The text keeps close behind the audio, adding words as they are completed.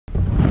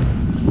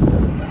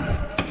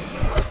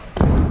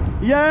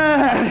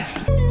Yes!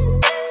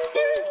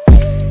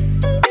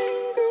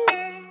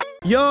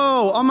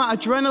 Yo, I'm at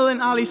Adrenaline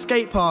Alley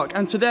Skatepark,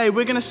 and today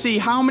we're gonna see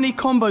how many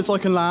combos I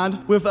can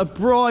land with a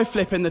bri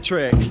flip in the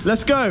trick.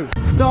 Let's go.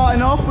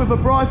 Starting off with a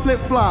bri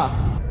flip flat.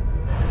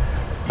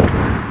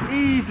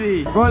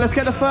 Easy. Right, let's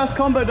get the first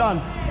combo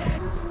done.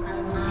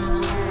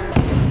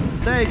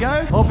 There you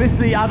go.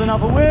 Obviously add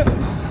another whip.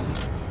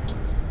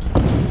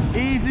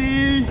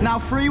 Easy. Now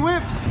 3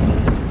 whips.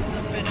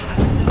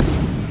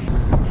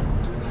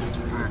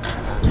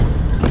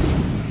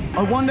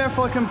 I wonder if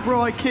I can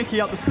bri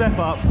kicky up the step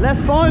up. Let's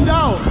find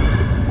out.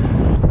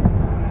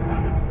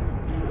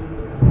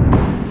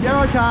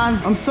 Yeah, I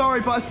can. I'm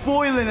sorry, but it's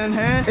boiling in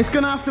here. It's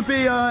gonna have to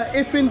be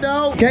if in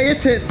doubt, get your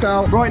tits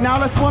out. Right, now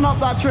let's one up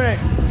that trick.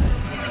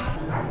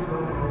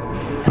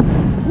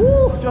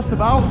 Woo, just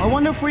about. I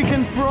wonder if we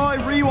can bri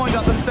rewind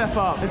up the step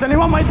up. Is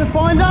anyone waiting to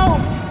find out?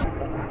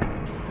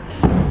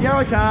 Yeah,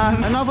 I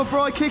can. Another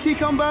bri kicky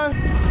combo.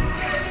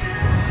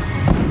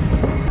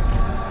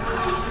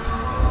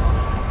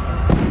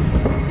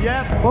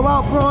 Yep. What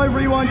about bri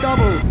rewind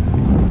double?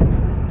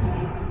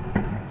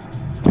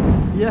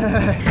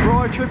 Yeah.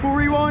 Bri triple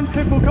rewind.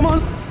 Triple, come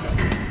on.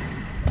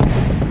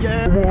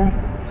 Yeah.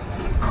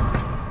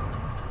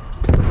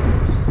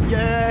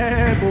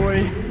 Yeah,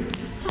 boy.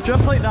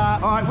 Just like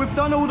that. All right, we've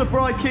done all the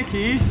bri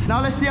kickies.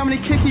 Now let's see how many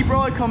kicky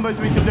bri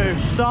combos we can do.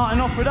 Starting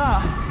off with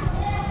that.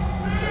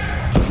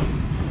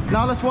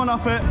 Now let's one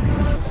up it.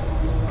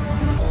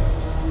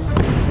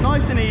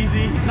 Nice and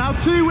easy. Now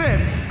 2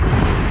 whips.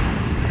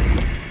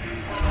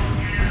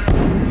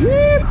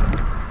 Yeah.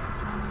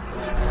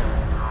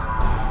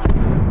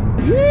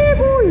 Yeah,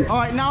 boy. All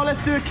right, now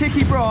let's do a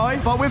kicky bri,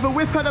 but with a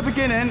whip at the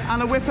beginning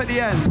and a whip at the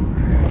end.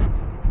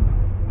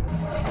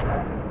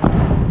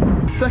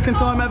 Second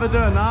time ever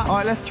doing that. All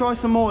right, let's try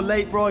some more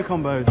late bri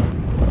combos.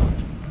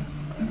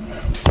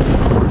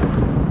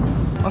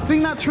 I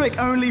think that trick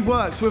only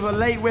works with a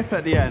late whip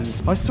at the end.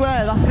 I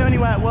swear, that's the only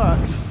way it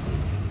works.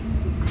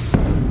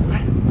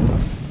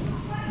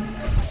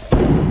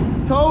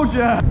 Told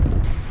ya.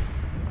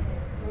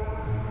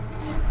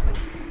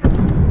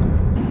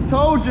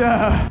 Told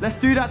ya. Let's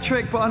do that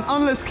trick, but an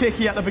unless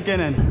kicky at the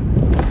beginning.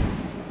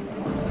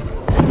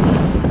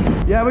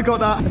 Yeah, we got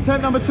that.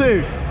 Attempt number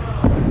 2.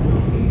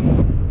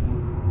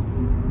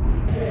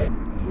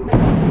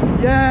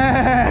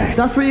 Yeah,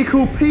 that's what you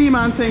call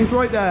P-man things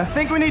right there. I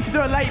think we need to do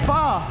a late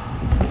bar.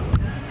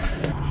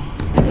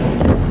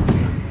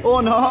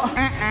 Or not.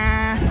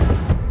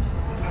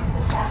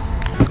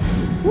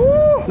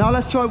 Woo. Now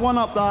let's try one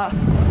up that.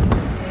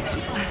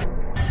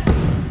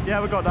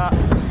 Yeah, we got that.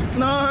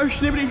 No,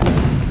 schnibbity.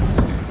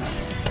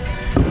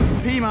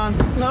 P-man.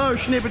 No,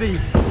 schnibbity.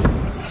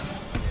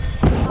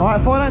 All right,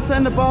 if I don't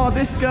send the bar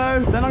this go,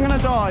 then I'm gonna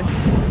die.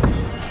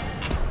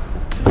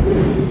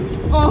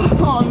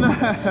 Oh no!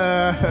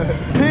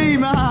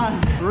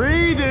 P-man!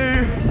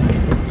 Redo!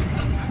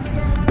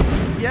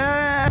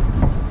 Yeah!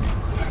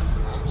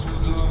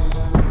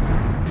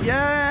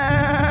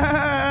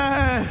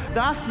 Yes!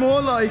 That's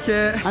more like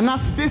it. And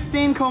that's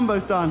 15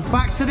 combos done.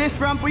 Back to this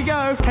ramp we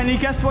go. Can you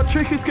guess what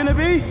trick it's gonna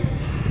be?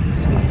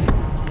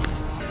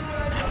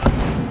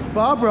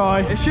 Bar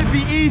bri. It should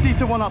be easy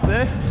to one up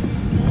this.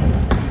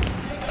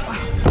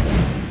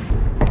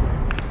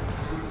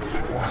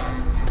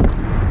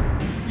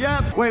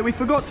 Yep. Wait, we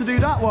forgot to do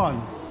that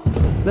one.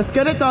 Let's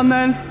get it done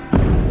then.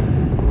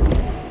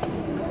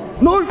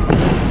 No!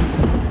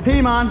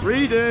 P-man,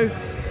 redo.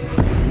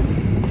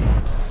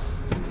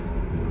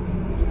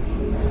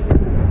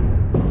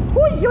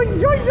 Oi,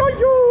 oi, oi,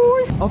 oi,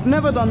 oi. I've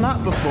never done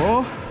that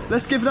before.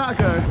 Let's give that a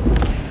go.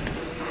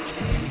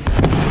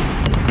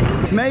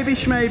 Maybe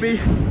schmaybe.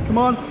 Come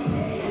on.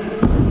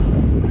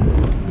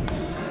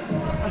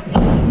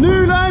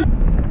 Newland!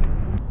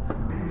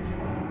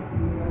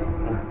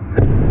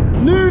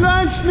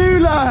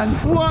 Newland!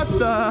 What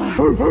the?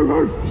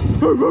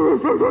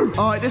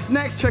 Alright, this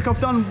next trick I've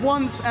done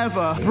once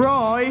ever.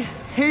 Bri,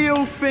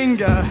 heel,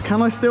 finger.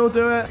 Can I still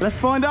do it? Let's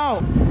find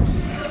out.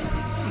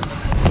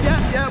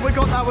 Yeah, we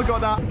got that, we got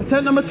that.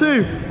 Attempt number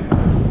 2.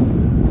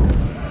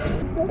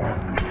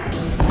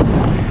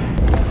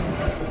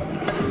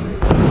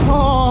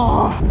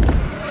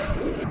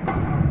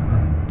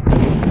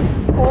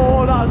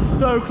 Oh, that's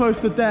so close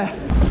to death.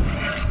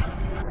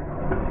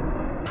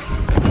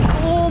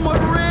 Oh, my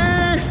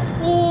wrist.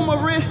 Oh, my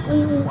wrist.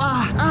 Oh,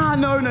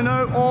 no.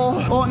 Oh,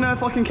 I don't know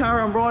if I can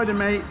carry on riding,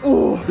 mate.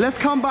 Oh, let's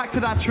come back to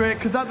that trick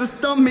because that just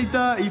done me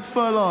dirty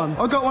full on.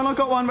 I got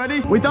one. Ready?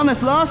 We done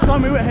this last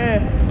time we were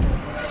here.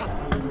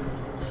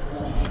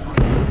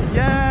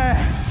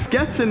 Yes.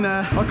 Get in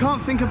there. I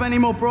can't think of any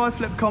more bri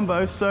flip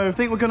combos, so I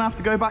think we're going to have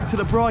to go back to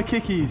the bri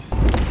kickies.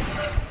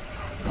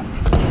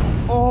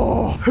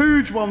 Oh,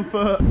 huge 1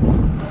 foot.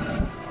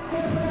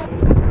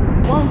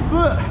 1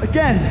 foot.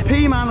 Again,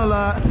 P-man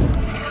alert.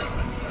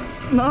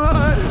 No.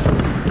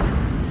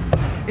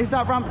 Is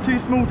that ramp too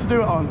small to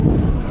do it on?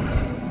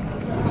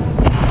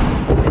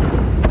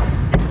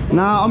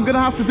 Now I'm gonna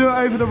have to do it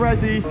over the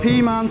resi,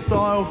 P-man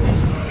style.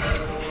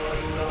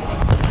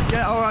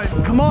 Yeah, all right,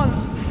 come on.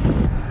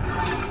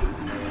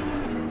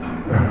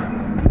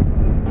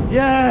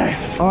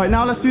 Yes. All right,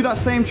 now let's do that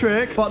same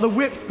trick, but the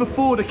whips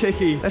before the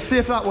kicky. Let's see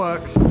if that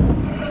works.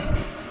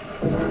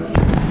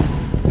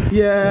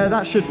 Yeah,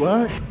 that should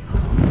work.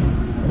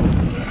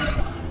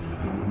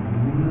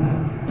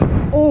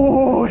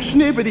 Oh,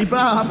 schnibbity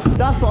bab.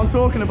 That's what I'm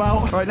talking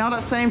about. All right, now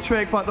that same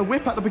trick, but the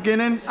whip at the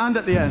beginning and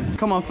at the end.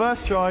 Come on,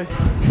 first try.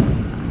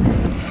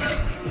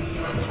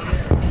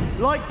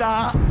 Like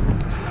that.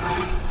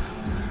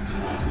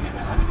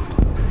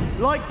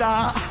 Like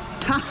that.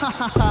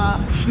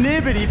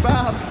 Schnibbity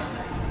bab.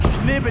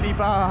 Schnibbity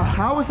bab.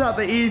 How was that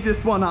the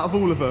easiest one out of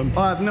all of them?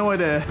 I have no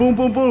idea. Boom,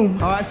 boom,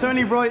 boom. All right, it's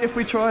only right if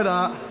we try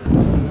that.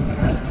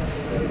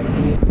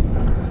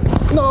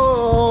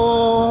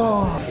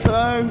 No,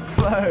 so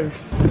close.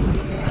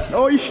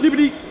 Oh, you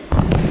schnibbity.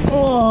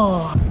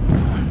 Oh.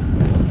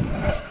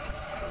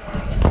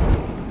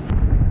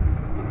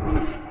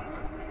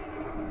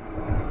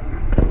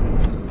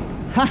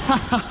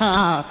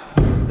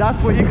 That's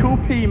what you call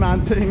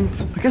P-man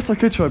things. I guess I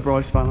could try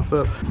Bryce span off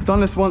it. I've done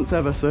this once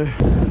ever, so.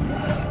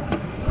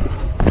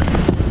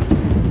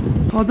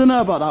 I don't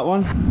know about that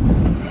one.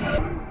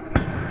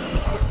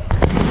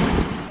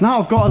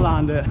 Now I've got to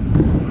land it.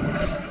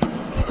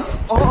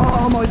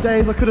 Oh my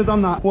days, I could have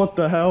done that. What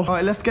the hell? All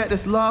right, let's get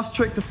this last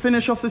trick to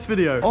finish off this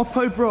video.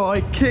 Oppo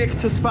Bry kick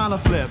to spanner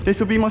flip. This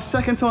will be my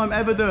second time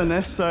ever doing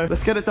this, so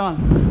let's get it done.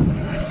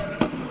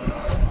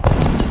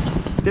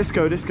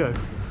 Disco, disco.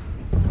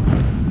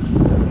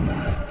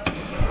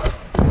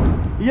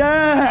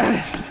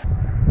 Yes!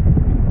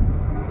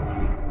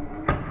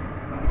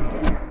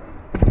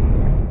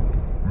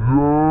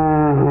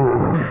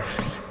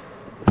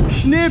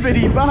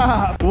 Schnibbity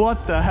bap!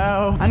 What the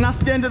hell? And that's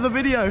the end of the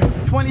video.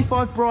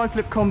 25 Bry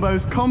flip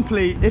combos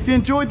complete. If you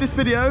enjoyed this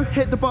video,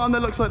 hit the button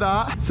that looks like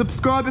that.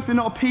 Subscribe if you're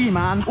not a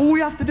P-man. All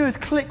you have to do is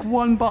click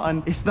one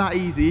button. It's that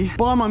easy.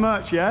 Buy my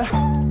merch, yeah?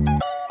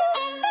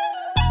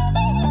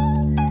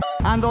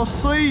 And I'll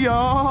see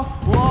ya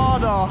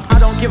later. I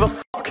don't give a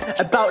fuck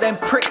about them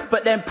pricks,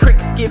 but them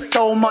pricks give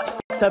so much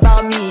fucks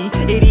about me.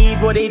 It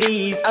is what it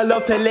is. I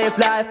love to live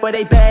life where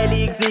they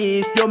barely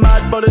exist. You're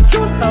mad, but it's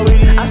just how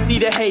it is. I see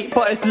the hate,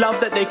 but it's love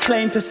that they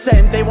claim to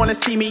send. They wanna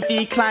see me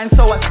decline,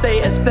 so I stay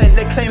ascent.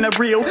 They claim they're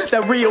real,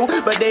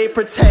 but they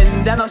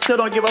pretend. And I still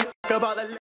don't give a fuck about the